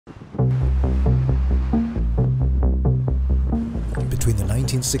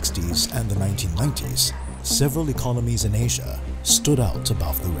1960s and the 1990s, several economies in Asia stood out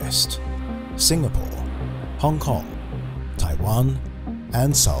above the rest: Singapore, Hong Kong, Taiwan,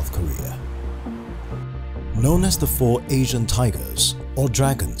 and South Korea. Known as the Four Asian Tigers, or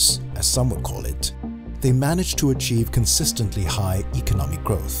Dragons as some would call it, they managed to achieve consistently high economic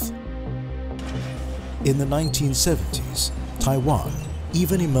growth. In the 1970s, Taiwan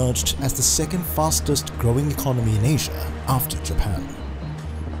even emerged as the second fastest growing economy in Asia after Japan.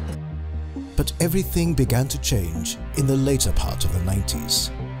 But everything began to change in the later part of the 90s.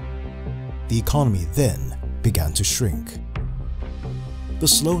 The economy then began to shrink. The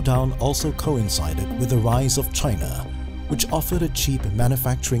slowdown also coincided with the rise of China, which offered a cheap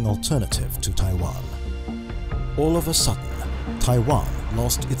manufacturing alternative to Taiwan. All of a sudden, Taiwan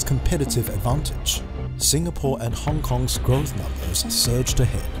lost its competitive advantage. Singapore and Hong Kong's growth numbers surged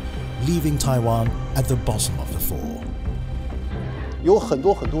ahead, leaving Taiwan at the bottom of the four. 有很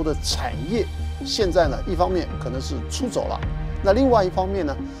多的产业，现在呢，一方面可能是出走了，那另外一方面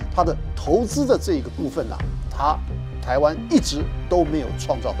呢，它的投资的这个部分呢，台湾一直都没有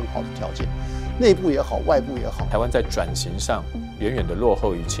创造很好的条件，内部也好，外部也好。台湾在转型上远远的落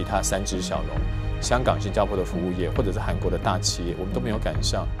后于其他三只小龙，香港、新加坡的服务业，或者是韩国的大企业，我们都没有赶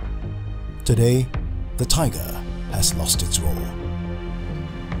上。Today, the tiger has lost its roar.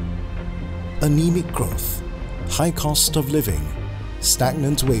 Anemic growth, high cost of living,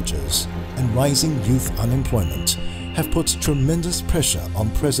 stagnant wages, and rising youth unemployment have put tremendous pressure on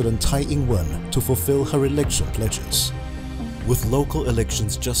President Tsai-Ing Wen to fulfill her election pledges. With local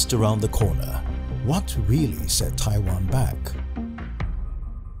elections just around the corner, what really set Taiwan back?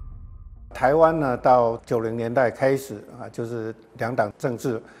 台湾呢，到90年代开始就是两党政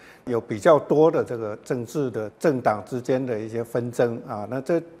治有比较多的这个政治的政党之间的一些纷争那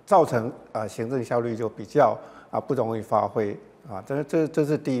这造成行政效率就比较不容易发挥这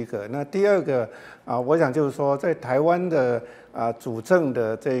是第一个。那第二个我想就是说，在台湾的主政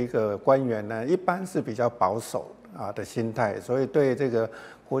的这个官员呢，一般是比较保守的心态，所以对这个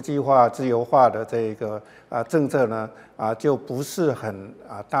国际化、自由化的这个政策呢就不是很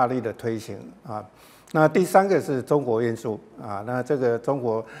大力的推行那第三个是中国因素那这个中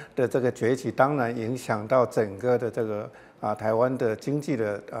国的这个崛起，当然影响到整个的这个台湾的经济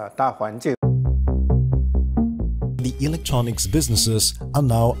的大环境。The electronics businesses are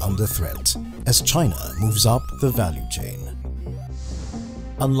now under threat as China moves up the value chain.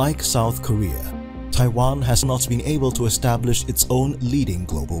 Unlike South Korea, Taiwan has not been able to establish its own leading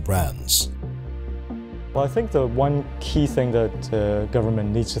global brands. Well, I think the one key thing that the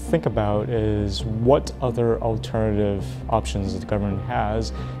government needs to think about is what other alternative options the government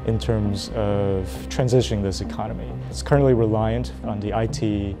has in terms of transitioning this economy. It's currently reliant on the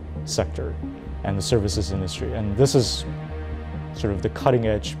IT sector and the services industry, and this is sort of the cutting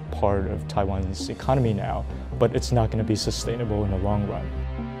edge part of Taiwan's economy now, but it's not going to be sustainable in the long run.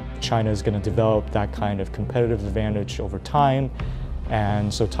 China is going to develop that kind of competitive advantage over time,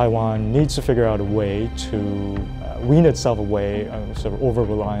 and so Taiwan needs to figure out a way to wean itself away sort of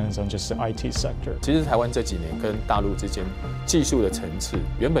over-reliance on just the IT sector. 其实台湾这几年跟大陆之间技术的层次，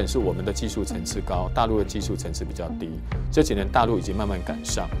原本是我们的技术层次高，大陆的技术层次比较低。这几年大陆已经慢慢赶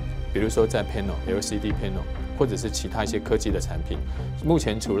上，比如说在 panel、LCD panel， 或者是其他一些科技的产品，目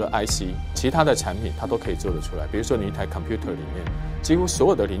前除了 IC， 其他的产品它都可以做得出来。比如说你一台 computer 里面，几乎所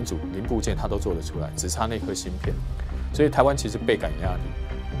有的零部件它都做得出来，只差那颗芯片。所以台湾其实倍感压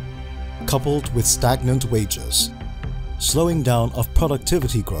力。Coupled with stagnant wages, slowing down of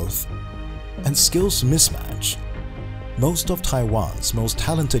productivity growth, and skills mismatch, most of Taiwan's most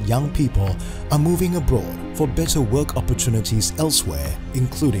talented young people are moving abroad for better work opportunities elsewhere,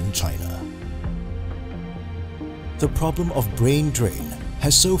 including China. The problem of brain drain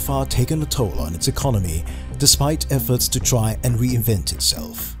has so far taken a toll on its economy, despite efforts to try and reinvent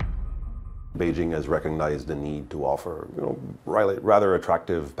itself. Beijing has recognized the need to offer, rather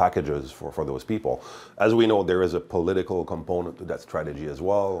attractive packages for those people. As we know, there is a political component to that strategy as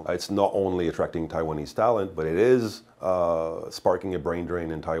well. It's not only attracting Taiwanese talent, but it is sparking a brain drain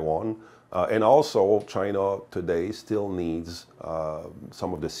in Taiwan. And also, China today still needs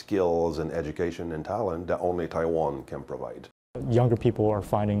some of the skills and education and talent that only Taiwan can provide. Younger people are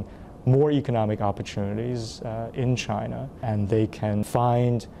finding more economic opportunities in China, and they can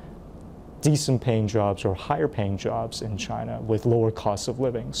find decent paying jobs or higher paying jobs in China with lower costs of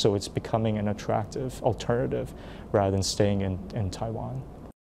living. So it's becoming an attractive alternative rather than staying in Taiwan.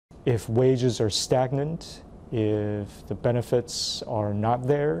 If wages are stagnant, if the benefits are not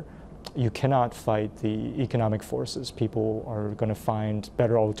there, you cannot fight the economic forces. People are going to find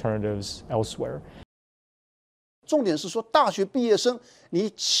better alternatives elsewhere. 重点是说大学毕业生你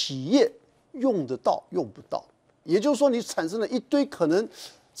企业用得到用不到，也就是说你产生了一堆可能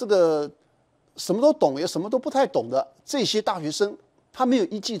这个什么都懂也什么都不太懂的这些大学生，他没有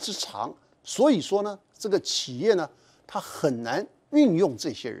一技之长，所以说呢，这个企业呢，它很难运用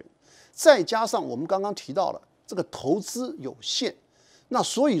这些人。再加上我们刚刚提到了这个投资有限，那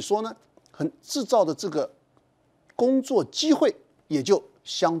所以说呢，制造的这个工作机会也就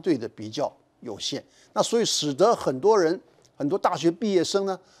相对的比较有限。那所以使得很多人，很多大学毕业生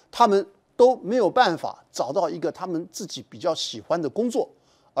呢，他们都没有办法找到一个他们自己比较喜欢的工作，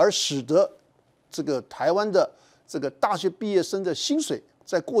而使得这个台湾的这个大学毕业生的薪水，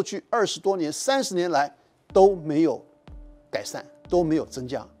在过去20多年、30年来都没有改善，都没有增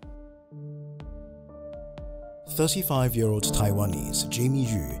加。35-year-old Taiwanese Jamie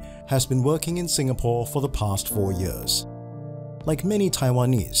Yu has been working in Singapore for the past 4 years. Like many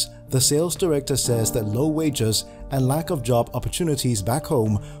Taiwanese, the sales director says that low wages and lack of job opportunities back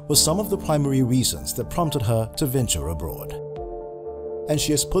home was some of the primary reasons that prompted her to venture abroad. And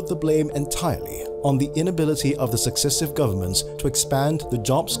she has put the blame entirely on the inability of the successive governments to expand the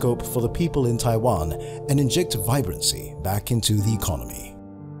job scope for the people in Taiwan and inject vibrancy back into the economy.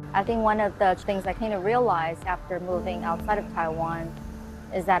 I think one of the things I came to realize after moving outside of Taiwan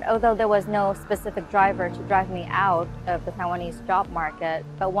is that although there was no specific driver to drive me out of the Taiwanese job market,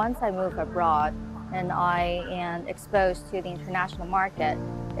 but once I move abroad and I am exposed to the international market,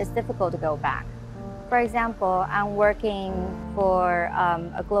 it's difficult to go back. For example, I'm working for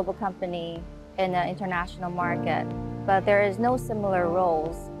a global company in the international market, but there is no similar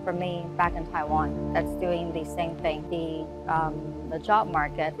roles for me back in Taiwan that's doing the same thing. The job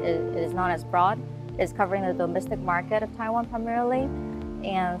market is not as broad. It's covering the domestic market of Taiwan primarily.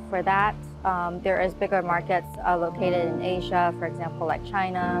 And for that, there is bigger markets located in Asia, for example, like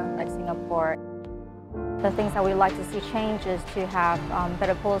China, like Singapore. The things that we'd like to see change is to have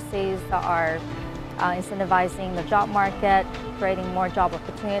better policies that are incentivizing the job market, creating more job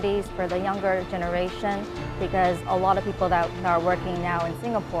opportunities for the younger generation, because a lot of people that are working now in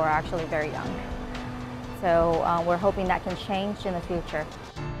Singapore are actually very young. So we're hoping that can change in the future.